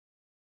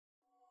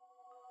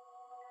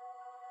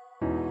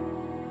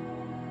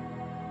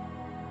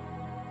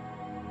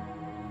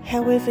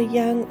However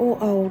young or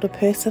old a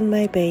person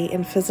may be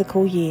in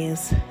physical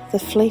years, the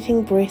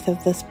fleeting breath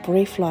of this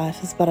brief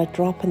life is but a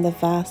drop in the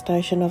vast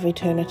ocean of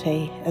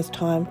eternity as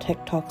time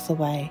tick-tocks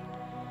away.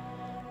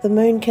 The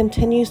moon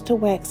continues to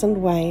wax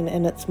and wane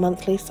in its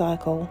monthly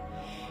cycle,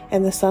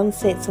 and the sun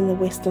sets in the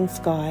western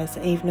skies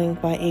evening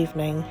by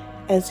evening,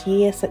 as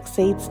year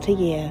succeeds to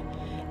year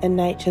in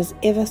nature's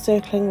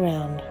ever-circling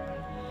round.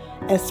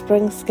 As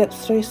spring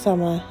skips through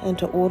summer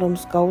into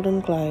autumn's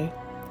golden glow,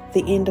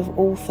 the end of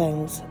all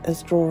things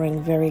is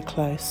drawing very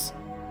close.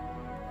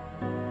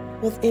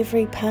 With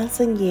every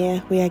passing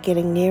year, we are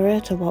getting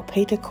nearer to what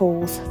Peter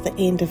calls the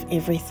end of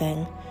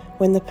everything,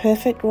 when the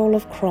perfect rule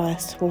of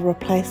Christ will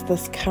replace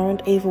this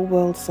current evil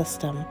world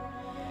system.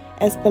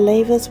 As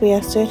believers, we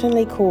are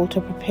certainly called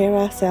to prepare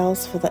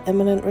ourselves for the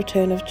imminent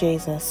return of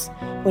Jesus,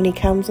 when he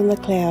comes in the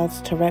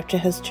clouds to rapture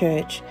his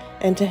church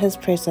into his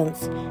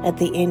presence at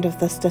the end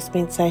of this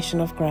dispensation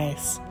of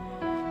grace.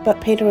 But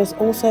Peter is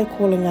also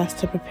calling us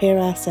to prepare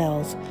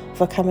ourselves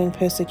for coming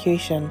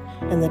persecution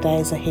in the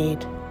days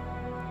ahead.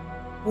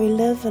 We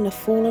live in a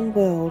fallen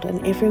world,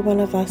 and every one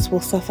of us will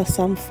suffer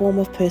some form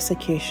of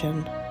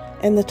persecution.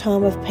 In the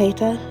time of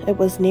Peter, it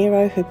was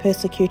Nero who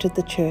persecuted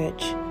the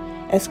church,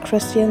 as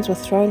Christians were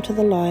thrown to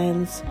the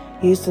lions,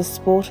 used as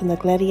sport in the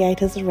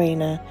gladiators'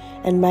 arena,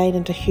 and made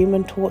into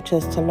human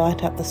torches to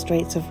light up the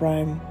streets of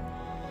Rome.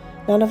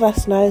 None of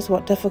us knows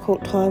what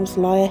difficult times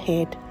lie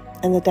ahead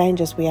and the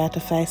dangers we are to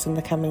face in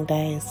the coming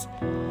days.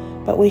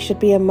 But we should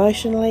be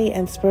emotionally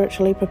and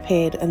spiritually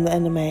prepared in the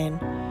inner man,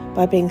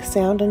 by being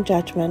sound in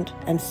judgment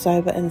and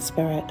sober in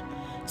spirit,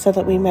 so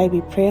that we may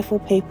be prayerful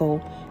people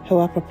who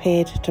are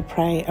prepared to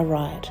pray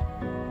aright.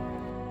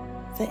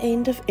 The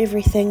end of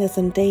everything is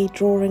indeed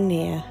drawing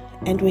near,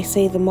 and we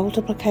see the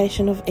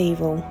multiplication of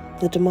evil,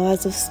 the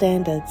demise of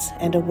standards,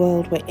 and a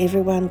world where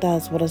everyone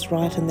does what is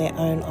right in their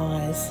own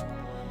eyes.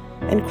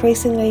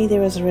 Increasingly,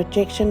 there is a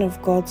rejection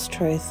of God's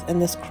truth in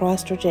this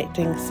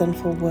Christ-rejecting,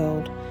 sinful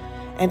world,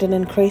 and an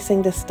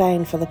increasing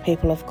disdain for the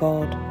people of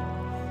God.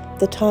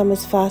 The time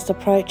is fast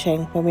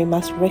approaching when we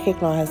must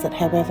recognise that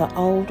however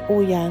old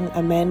or young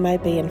a man may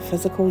be in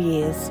physical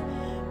years,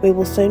 we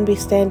will soon be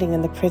standing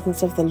in the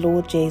presence of the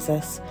Lord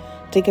Jesus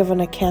to give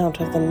an account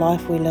of the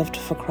life we lived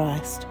for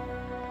Christ.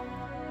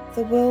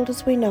 The world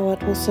as we know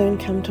it will soon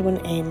come to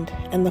an end,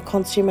 and the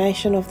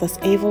consummation of this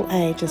evil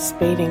age is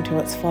speeding to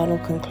its final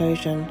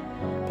conclusion.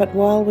 But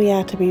while we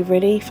are to be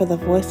ready for the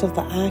voice of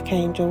the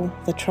archangel,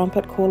 the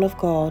trumpet call of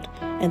God,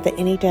 and the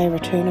any-day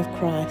return of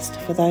Christ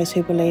for those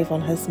who believe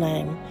on his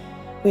name,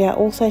 we are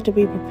also to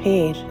be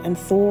prepared in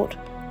thought,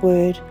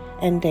 word,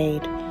 and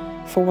deed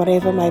for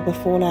whatever may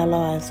befall our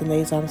lives in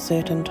these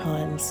uncertain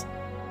times.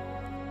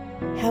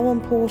 How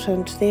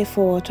important,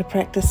 therefore, to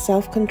practice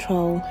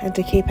self-control and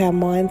to keep our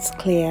minds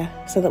clear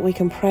so that we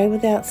can pray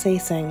without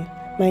ceasing,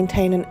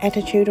 maintain an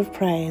attitude of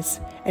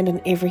praise, and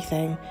in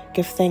everything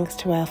give thanks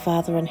to our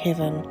Father in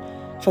heaven,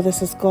 for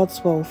this is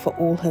God's will for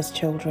all his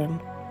children.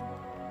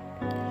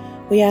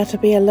 We are to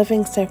be a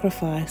living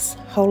sacrifice,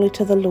 holy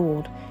to the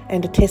Lord,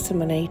 and a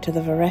testimony to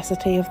the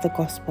veracity of the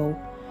gospel.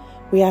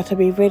 We are to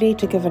be ready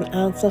to give an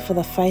answer for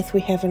the faith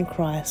we have in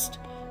Christ,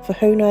 for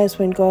who knows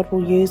when God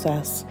will use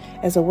us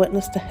as a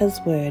witness to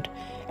his word,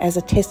 as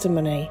a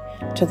testimony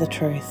to the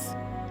truth.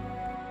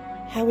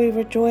 How we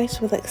rejoice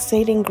with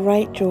exceeding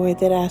great joy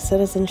that our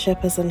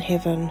citizenship is in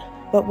heaven.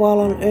 But while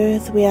on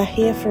earth we are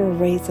here for a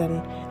reason,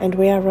 and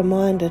we are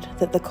reminded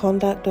that the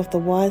conduct of the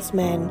wise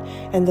man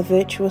and the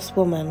virtuous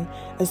woman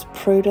is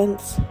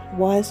prudence,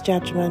 wise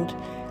judgment,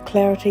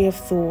 clarity of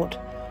thought,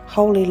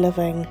 holy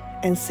living,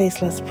 and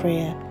ceaseless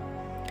prayer.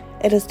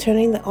 It is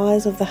turning the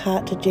eyes of the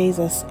heart to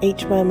Jesus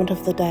each moment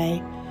of the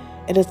day.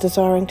 It is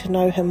desiring to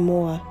know him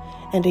more,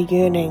 and a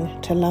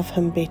yearning to love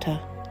him better.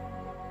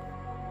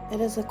 It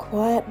is a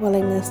quiet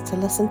willingness to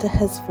listen to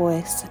his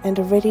voice and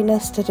a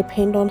readiness to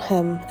depend on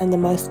him in the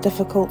most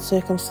difficult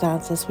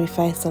circumstances we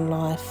face in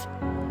life.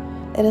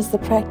 It is the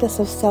practice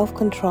of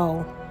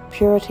self-control,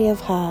 purity of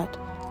heart,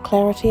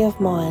 clarity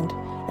of mind,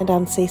 and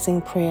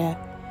unceasing prayer.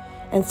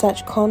 And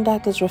such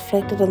conduct is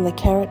reflected in the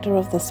character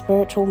of the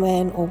spiritual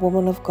man or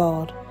woman of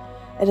God.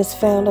 It is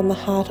found in the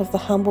heart of the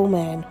humble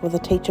man with a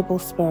teachable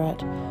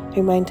spirit,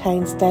 who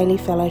maintains daily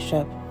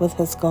fellowship with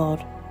his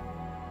God.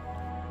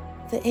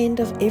 The end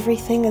of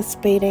everything is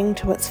speeding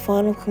to its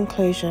final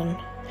conclusion.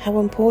 How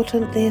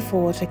important,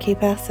 therefore, to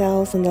keep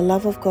ourselves in the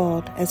love of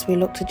God as we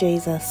look to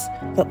Jesus,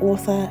 the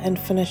author and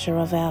finisher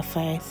of our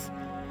faith.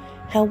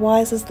 How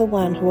wise is the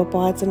one who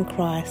abides in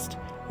Christ,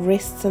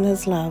 rests in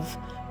his love,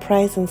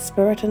 prays in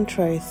spirit and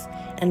truth,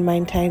 and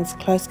maintains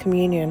close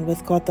communion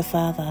with God the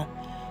Father.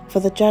 For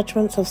the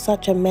judgments of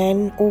such a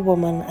man or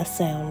woman are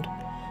sound.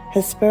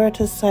 His spirit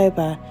is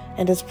sober,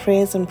 and his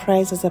prayers and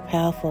praises are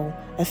powerful,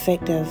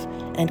 effective,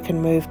 and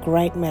can move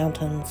great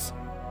mountains.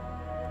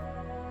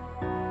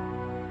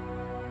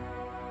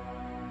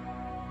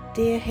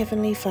 Dear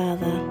Heavenly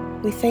Father,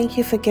 we thank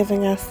you for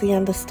giving us the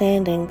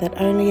understanding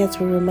that only as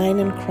we remain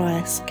in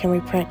Christ can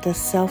we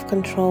practice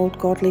self-controlled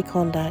godly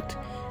conduct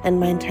and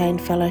maintain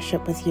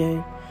fellowship with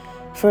you.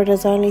 for it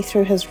is only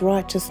through his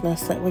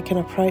righteousness that we can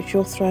approach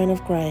your throne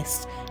of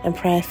grace and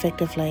pray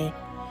effectively.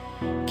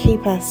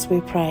 Keep us,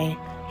 we pray,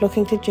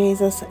 looking to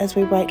Jesus as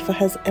we wait for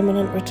his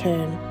imminent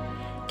return.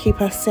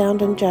 Keep us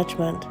sound in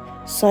judgment,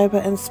 sober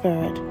in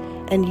spirit,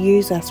 and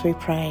use us, we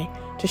pray,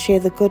 to share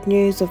the good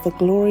news of the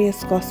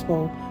glorious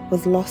gospel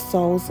with lost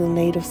souls in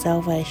need of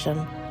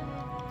salvation.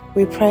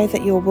 We pray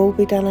that your will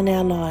be done in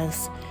our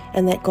lives,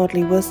 and that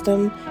godly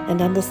wisdom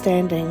and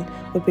understanding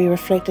would be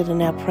reflected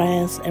in our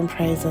prayers and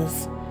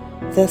praises.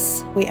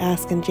 This we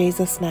ask in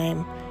Jesus'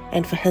 name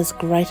and for his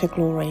greater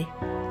glory.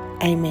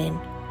 Amen.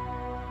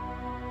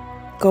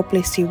 God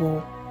bless you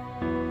all.